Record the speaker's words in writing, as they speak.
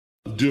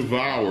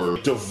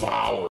Devour.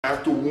 Devour. I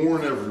have to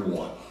warn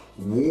everyone.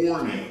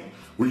 Warning.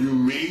 What you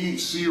may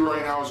see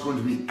right now is going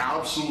to be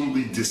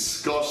absolutely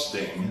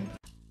disgusting.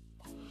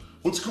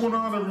 What's going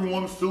on,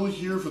 everyone? Phil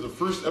here for the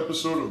first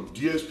episode of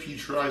DSP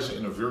Tries It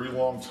in a very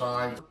long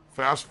time.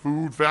 Fast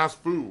food,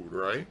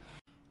 right?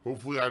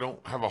 Hopefully I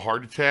don't have a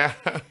heart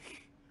attack.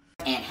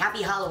 And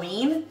happy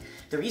Halloween!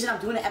 The reason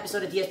I'm doing an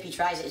episode of DSP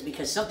Tries It is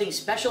because something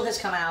special has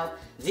come out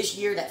this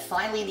year that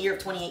finally in the year of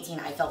 2018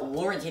 I felt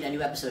warranted a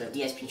new episode of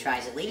DSP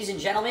Tries It. Ladies and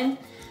gentlemen,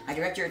 I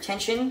direct your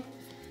attention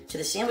to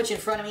the sandwich in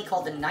front of me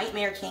called the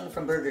Nightmare King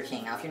from Burger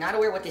King. Now if you're not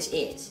aware what this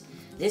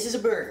is a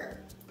burger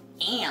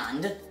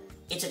and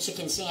it's a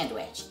chicken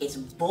sandwich. It's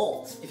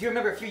both. If you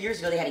remember a few years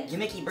ago they had a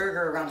gimmicky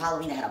burger around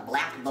Halloween that had a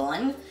black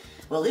bun.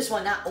 Well, this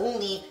one not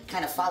only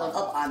kind of followed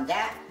up on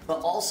that, but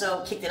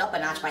also kicked it up a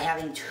notch by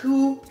having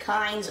two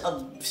kinds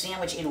of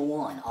sandwich in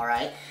one,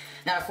 alright?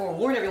 Now, to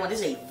forewarn everyone, this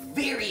is a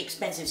very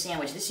expensive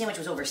sandwich. This sandwich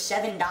was over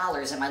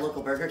 $7 at my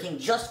local Burger King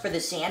just for the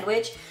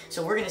sandwich.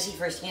 So we're going to see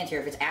firsthand here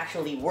if it's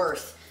actually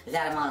worth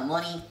that amount of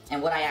money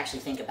and what I actually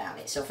think about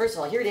it. So first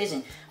of all, here it is,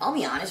 and I'll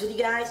be honest with you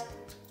guys,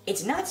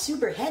 it's not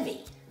super heavy.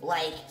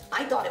 Like,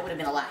 I thought it would have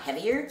been a lot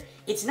heavier.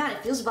 It's not.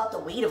 It feels about the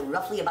weight of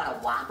roughly about a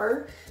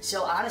Whopper.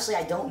 So honestly,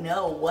 I don't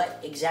know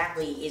what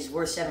exactly is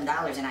worth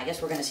 $7, and I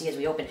guess we're gonna see as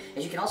we open.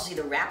 As you can also see,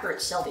 the wrapper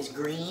itself is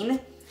green,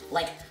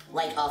 like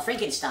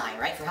Frankenstein,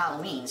 right, for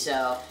Halloween.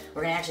 So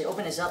we're gonna actually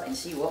open this up and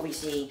see what we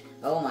see.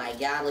 Oh my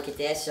God, look at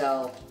this.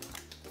 So,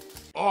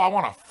 oh, I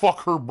wanna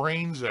fuck her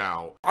brains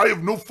out. I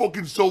have no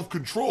fucking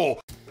self-control.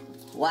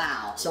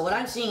 Wow. So what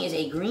I'm seeing is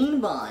a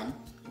green bun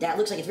that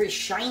looks like it's very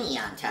shiny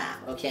on top,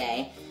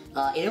 okay?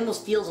 It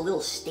almost feels a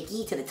little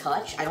sticky to the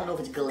touch. I don't know if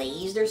it's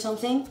glazed or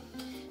something.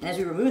 And as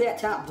we remove that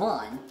top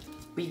bun,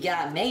 we've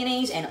got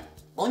mayonnaise and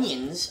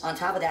onions on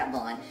top of that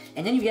bun.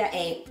 And then you've got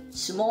a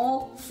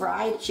small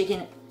fried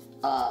chicken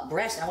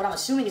breast. And what I'm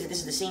assuming is that this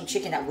is the same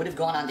chicken that would have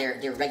gone on their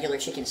regular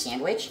chicken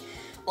sandwich.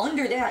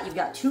 Under that, you've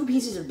got 2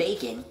 pieces of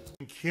bacon.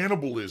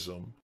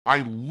 Cannibalism.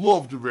 I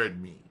love the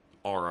red meat,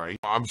 alright?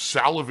 I'm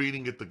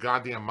salivating at the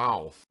goddamn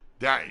mouth.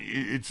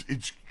 It's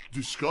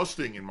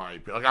disgusting in my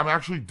opinion. Like, I'm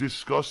actually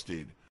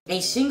disgusted. A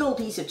single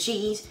piece of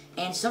cheese,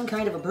 and some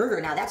kind of a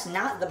burger. Now, that's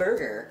not the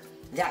burger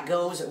that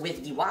goes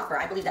with the Whopper.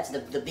 I believe that's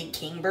the Big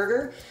King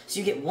burger. So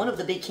you get one of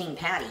the Big King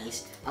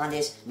patties on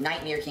this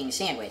Nightmare King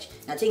sandwich.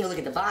 Now, taking a look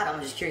at the bottom,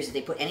 I'm just curious if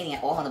they put anything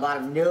at all on the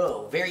bottom.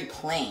 No, very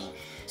plain.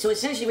 So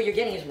essentially what you're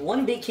getting is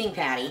 1 Big King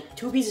patty,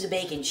 2 pieces of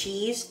bacon,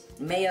 cheese,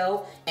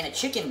 mayo, and a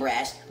chicken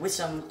breast with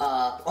some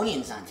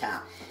onions on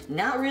top.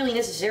 Not really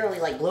necessarily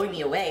like blowing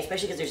me away,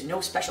 especially because there's no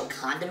special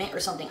condiment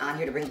or something on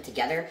here to bring it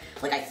together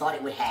like I thought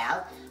it would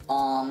have.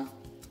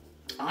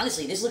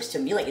 Honestly, this looks to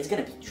me like it's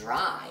gonna be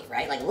dry,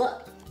 right? Like,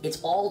 look, it's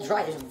all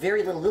dry. There's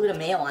little bit of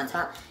mayo on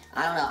top.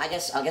 I don't know. I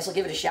guess I'll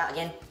give it a shot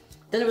again.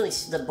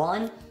 The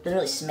bun doesn't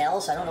really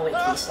smell, so I don't know what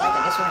it tastes like.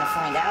 I guess we're gonna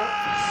find out.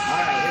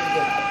 All right, here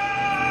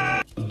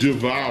we go.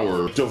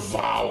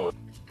 Devour.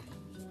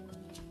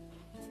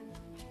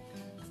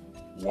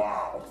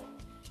 Wow.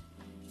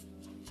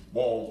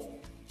 Well,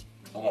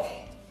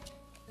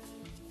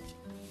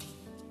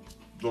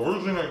 the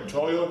first thing I can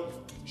tell you,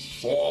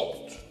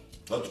 salt.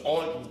 That's all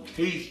I can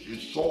taste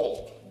is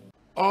salt.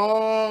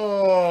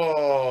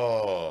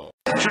 Oh.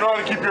 Do you know how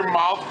to keep your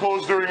mouth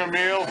closed during a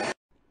meal?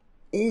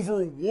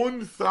 Over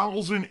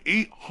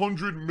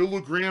 1,800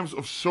 milligrams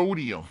of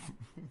sodium.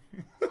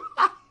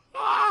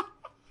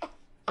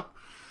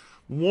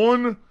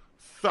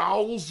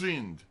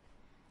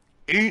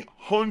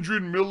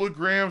 1,800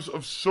 milligrams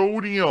of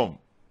sodium.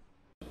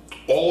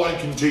 All I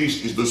can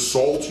taste is the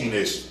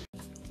saltiness.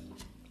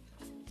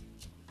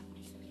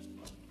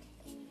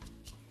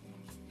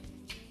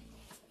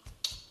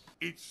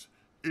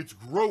 It's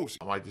gross.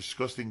 My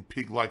disgusting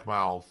pig-like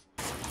mouth.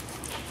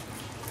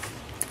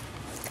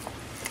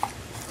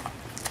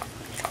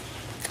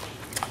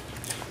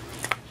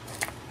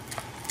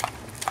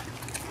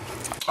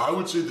 I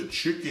would say the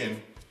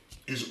chicken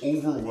is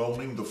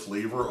overwhelming the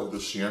flavor of the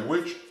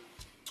sandwich.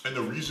 And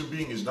the reason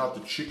being is not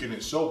the chicken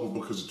itself, but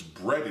because it's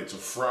breaded. It's a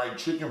fried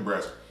chicken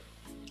breast.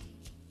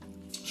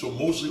 So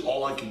mostly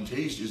all I can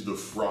taste is the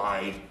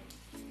fried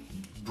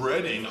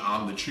breading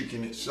on the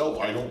chicken itself.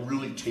 I don't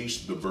really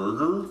taste the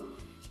burger.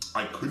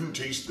 I couldn't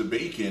taste the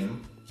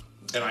bacon.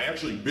 And I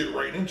actually bit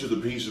right into the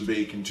piece of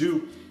bacon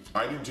too.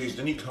 I didn't taste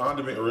any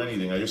condiment or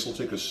anything. I guess I'll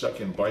take a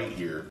second bite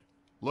here.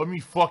 Let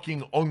me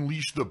fucking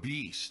unleash the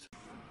beast.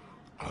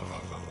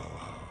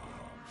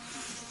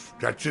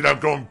 That's it, I'm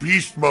going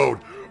beast mode.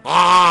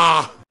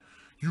 Ah!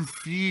 You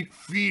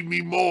feed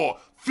me more.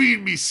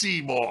 Feed me,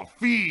 Seymour.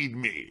 Feed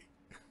me.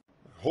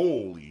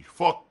 Holy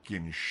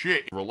fucking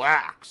shit.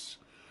 Relax.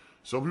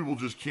 Some people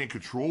just can't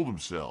control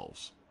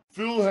themselves.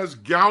 Phil has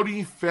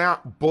gouty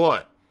fat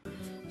butt.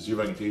 Let's see if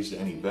I can taste it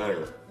any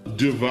better.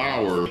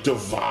 Devour.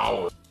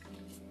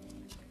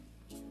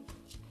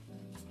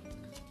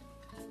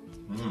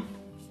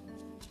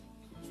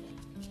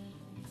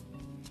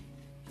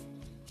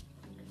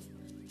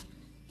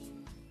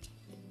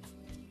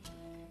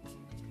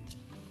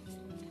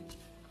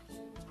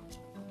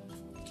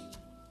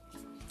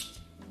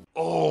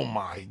 Oh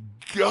my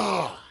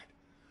God.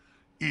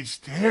 It's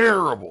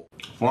terrible.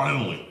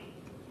 Finally.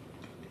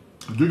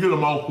 I did get a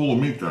mouthful of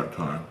meat that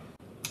time.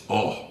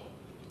 Oh,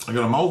 I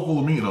got a mouthful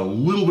of meat and a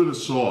little bit of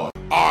sauce.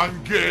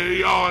 I'm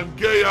gay, I'm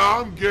gay,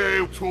 I'm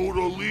gay,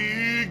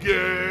 totally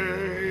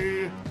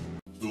gay.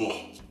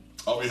 Ugh.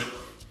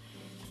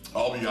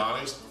 I'll be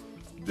honest,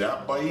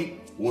 that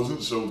bite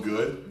wasn't so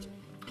good.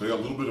 I got a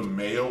little bit of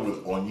mayo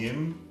with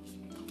onion,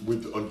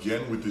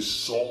 with this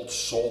salt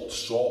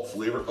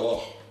flavor.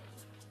 Ugh.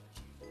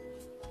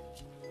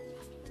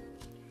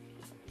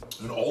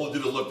 And all it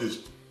did, it left this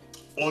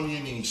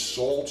oniony,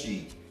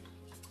 salty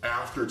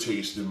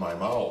aftertaste in my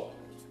mouth.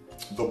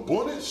 The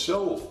bun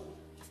itself,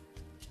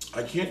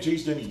 I can't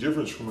taste any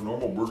difference from a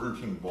normal Burger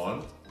King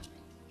bun.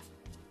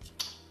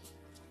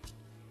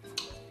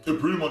 It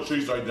pretty much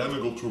tastes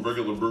identical to a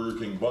regular Burger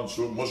King bun,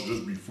 so it must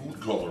just be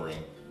food coloring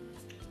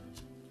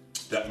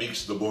that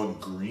makes the bun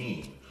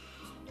green.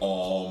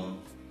 And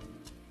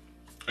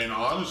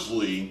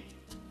honestly,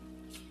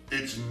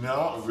 it's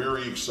not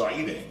very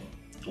exciting.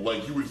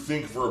 Like you would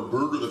think for a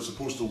burger that's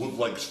supposed to look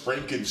like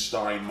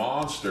Frankenstein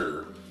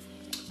monster,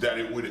 that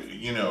it would,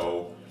 you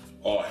know,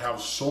 have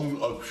some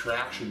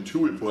attraction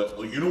to it. But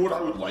you know what I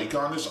would like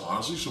on this?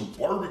 Honestly, some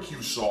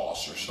barbecue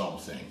sauce or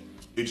something.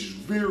 It's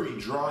very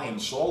dry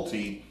and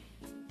salty.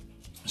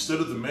 Instead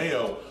of the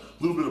mayo,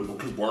 a little bit of,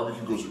 because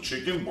barbecue goes with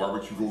chicken,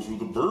 barbecue goes with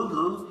the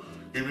burger.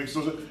 It makes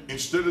those,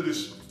 instead of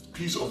this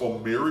piece of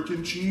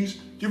American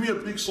cheese, give me a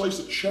big slice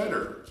of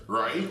cheddar,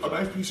 right? A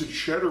nice piece of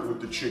cheddar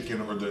with the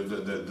chicken or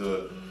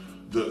the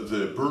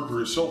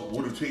burger itself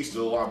would have tasted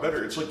a lot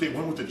better. It's like they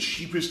went with the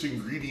cheapest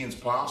ingredients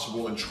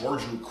possible and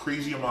charged you a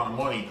crazy amount of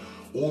money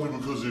only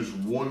because there's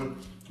one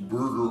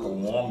burger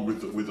along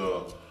with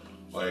a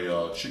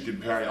chicken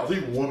patty. I'll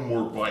take one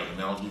more bite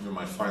and I'll give you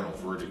my final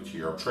verdict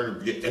here. I'm trying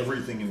to get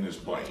everything in this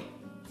bite.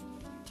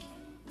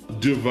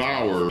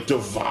 Devour.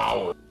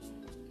 Devour.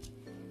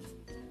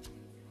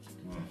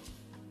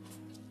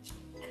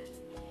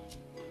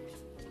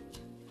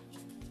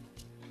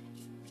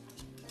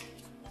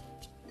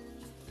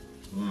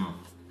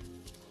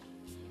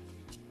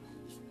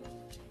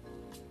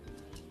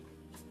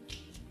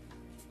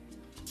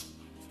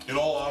 In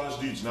all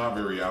honesty, it's not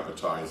very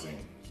appetizing,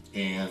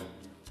 and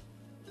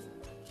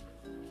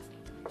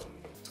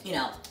you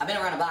know, I've been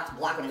around a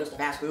block when it goes to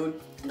fast food.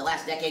 In the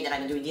last decade that I've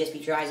been doing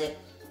DSP Tries It,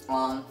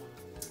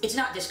 it's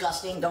not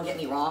disgusting, don't get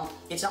me wrong.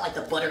 It's not like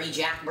the Buttery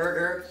Jack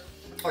Burger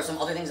or some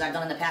other things I've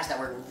done in the past that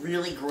were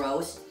really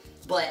gross,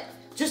 but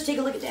just take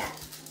a look at that.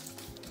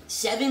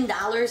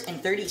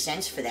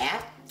 $7.30 for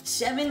that?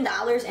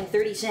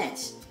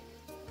 $7.30.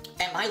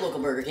 At my local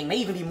Burger King, may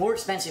even be more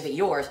expensive at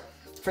yours,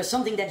 for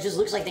something that just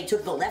looks like they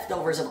took the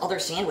leftovers of other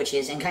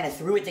sandwiches and kind of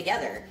threw it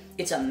together.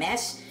 It's a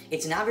mess,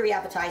 it's not very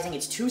appetizing,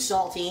 it's too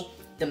salty,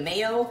 the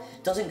mayo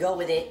doesn't go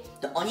with it,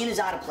 the onion is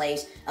out of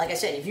place. Like I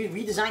said, if you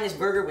redesign this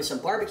burger with some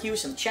barbecue,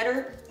 some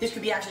cheddar, this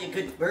could be actually a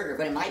good burger,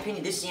 but in my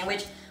opinion, this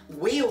sandwich,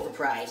 way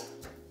overpriced,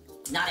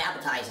 not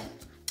appetizing.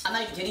 I'm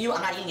not even kidding you,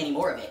 I'm not eating any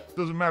more of it.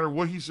 Doesn't matter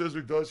what he says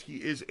or does, he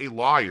is a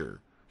liar.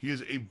 He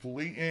is a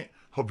blatant,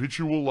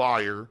 habitual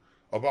liar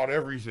about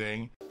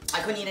everything.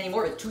 I couldn't eat any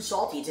more. It's too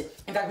salty.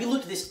 In fact, we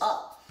looked this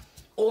up.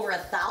 Over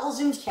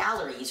 1,000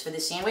 calories for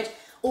this sandwich.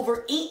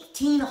 Over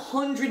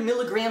 1,800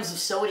 milligrams of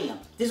sodium.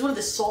 This is one of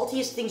the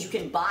saltiest things you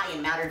can buy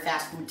in modern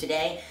fast food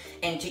today.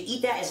 And to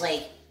eat that is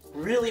like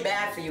really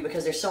bad for you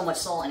because there's so much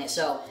salt in it.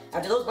 So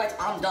after those bites,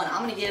 I'm done.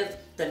 I'm going to give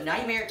the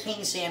Nightmare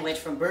King sandwich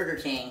from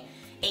Burger King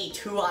a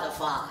 2 out of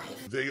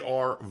 5. They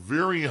are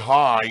very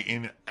high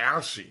in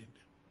acid.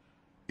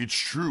 It's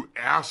true,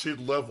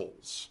 acid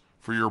levels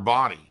for your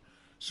body.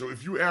 So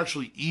if you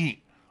actually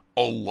eat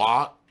a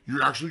lot,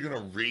 you're actually going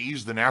to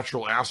raise the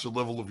natural acid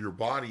level of your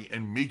body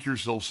and make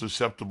yourself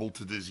susceptible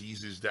to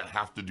diseases that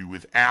have to do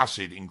with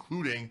acid,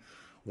 including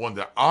one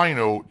that I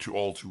know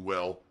all too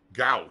well,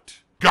 gout.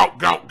 Gout,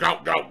 gout,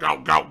 gout, gout,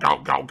 gout, gout,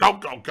 gout, gout,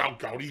 gout, gout, gout,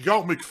 gouty,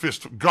 gout,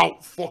 McFist,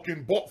 gout,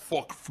 fucking butt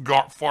fuck,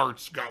 gout,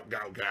 farts, gout,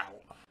 gout,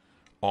 gout.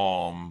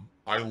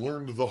 I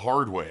learned the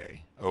hard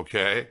way,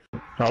 okay?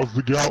 How's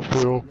the gout,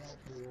 Phil?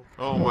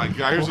 Oh my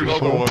God, here's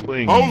another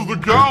one. How's the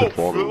gout,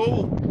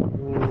 Phil?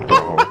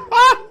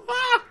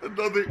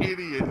 Another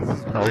idiot. This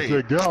is great. How's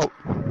that gout?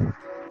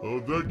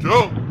 How's that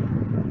gout?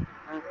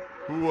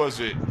 Who was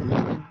it?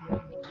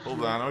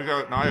 Hold on,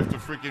 now I have to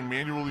freaking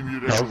manually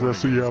mute everyone.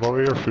 How's that Seattle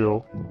air,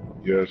 Phil?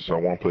 Yes, I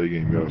want to play a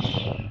game, yes.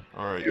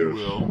 Alright, Yes. you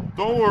will.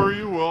 Don't worry,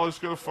 you will. I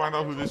just gotta find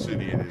out who this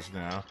idiot is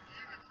now.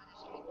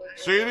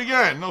 Say it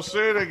again. No,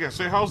 say it again.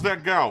 Say, how's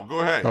that gout? Go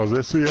ahead. How's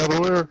that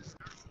Seattle air?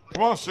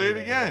 Come on, say it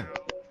again.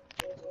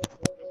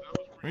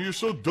 I mean, you're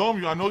so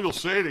dumb, I know you'll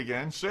say it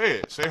again. Say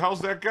it. Say,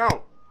 how's that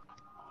gout?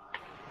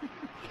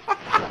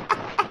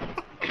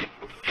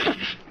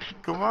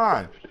 Come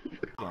on.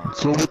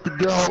 So with the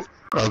gout,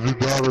 how's your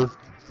daughter?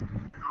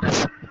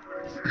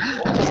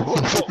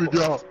 What's the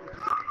gout?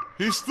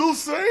 He's still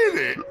saying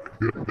it.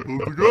 How's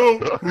the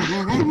gout? How's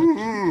the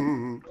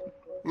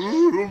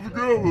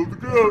gout? How's the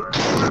gout?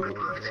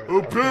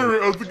 Oh,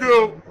 parent, how's the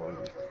gout?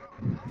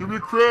 Give me a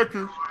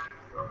cracker.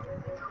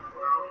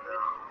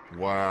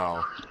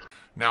 Wow.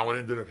 Now what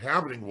ended up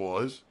happening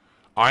was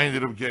I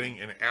ended up getting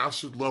an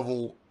acid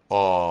level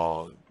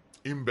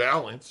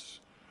imbalance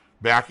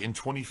back in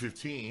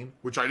 2015,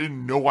 which I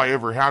didn't know I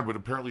ever had, but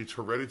apparently it's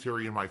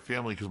hereditary in my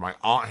family because my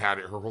aunt had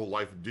it her whole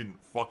life and didn't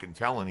fucking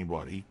tell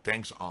anybody.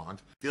 Thanks,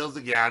 aunt. Feels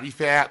a gouty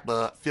fat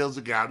butt. Feels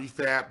a gouty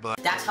fat butt.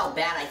 That's how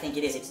bad I think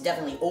it is. It's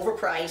definitely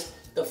overpriced.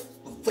 The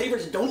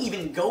flavors don't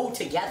even go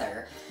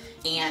together.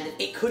 And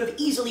it could have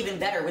easily been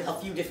better with a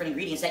few different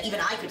ingredients that even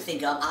I could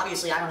think of.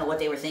 Obviously, I don't know what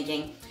they were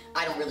thinking.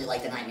 I don't really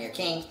like the Nightmare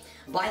King.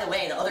 By the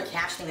way, the other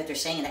catch thing that they're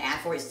saying in the ad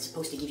for is it's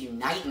supposed to give you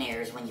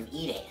nightmares when you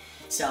eat it.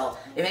 So,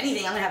 if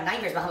anything, I'm gonna have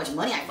nightmares about how much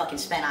money I fucking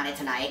spent on it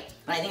tonight.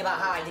 When I think about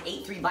how I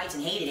ate 3 bites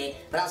and hated it.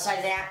 But outside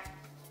of that,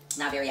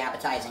 not very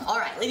appetizing.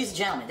 Alright, ladies and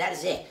gentlemen, that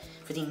is it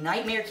for the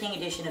Nightmare King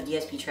edition of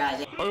DSP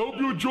Tries It. I hope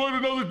you enjoyed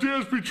another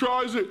DSP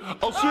Tries It.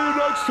 I'll see you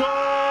next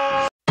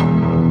time!